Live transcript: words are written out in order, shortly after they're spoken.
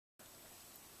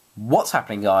What's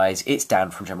happening, guys? It's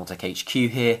Dan from JAILBREAK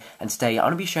HQ here, and today I'm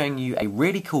going to be showing you a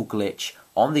really cool glitch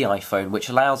on the iPhone which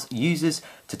allows users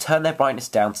to turn their brightness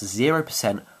down to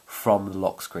 0% from the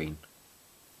lock screen.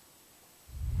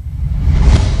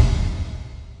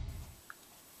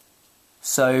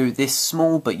 So this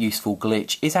small but useful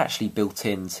glitch is actually built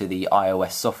into the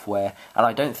iOS software, and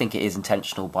I don't think it is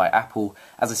intentional by Apple.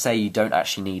 As I say, you don't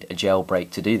actually need a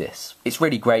jailbreak to do this. It's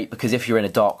really great because if you're in a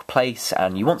dark place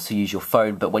and you want to use your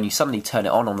phone, but when you suddenly turn it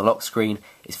on the lock screen,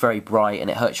 it's very bright and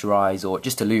it hurts your eyes or it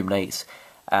just illuminates,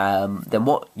 then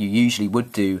what you usually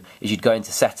would do is you'd go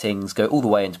into settings, go all the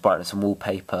way into brightness and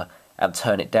wallpaper and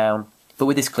turn it down. But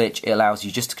with this glitch, it allows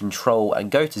you just to control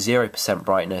and go to 0%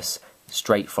 brightness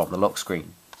straight from the lock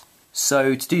screen.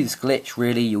 So to do this glitch,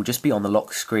 really, you'll just be on the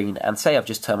lock screen and say I've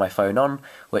just turned my phone on,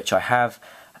 which I have,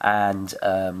 and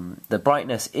the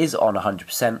brightness is on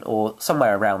 100% or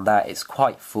somewhere around that. It's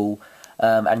quite full,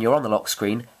 and you're on the lock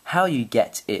screen. How you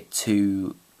get it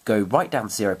to go right down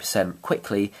to 0%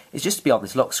 quickly is just to be on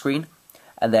this lock screen,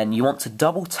 and then you want to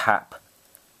double tap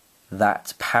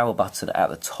that power button at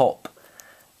the top.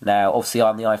 Now, obviously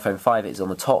on the iPhone 5 it's on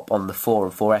the top, on the 4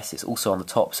 and 4S it's also on the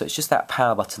top, so it's just that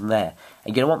power button there.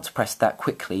 And you're going to want to press that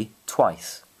quickly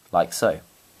twice, like so.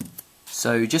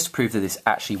 So just to prove that this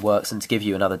actually works and to give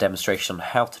you another demonstration on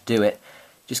how to do it,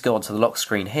 just go onto the lock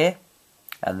screen here,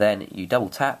 and then you double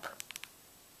tap,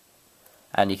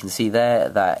 and you can see there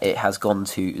that it has gone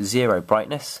to 0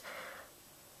 brightness.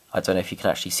 I don't know if you can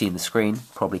actually see in the screen,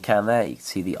 probably can there, you can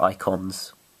see the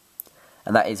icons,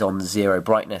 and that is on 0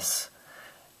 brightness.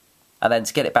 And then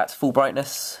to get it back to full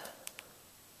brightness,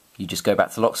 you just go back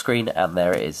to the lock screen and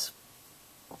there it is.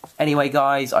 Anyway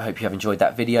guys, I hope you have enjoyed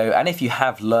that video, and if you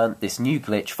have learnt this new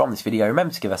glitch from this video,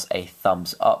 remember to give us a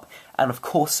thumbs up, and of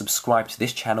course subscribe to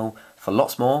this channel for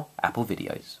lots more Apple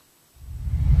videos.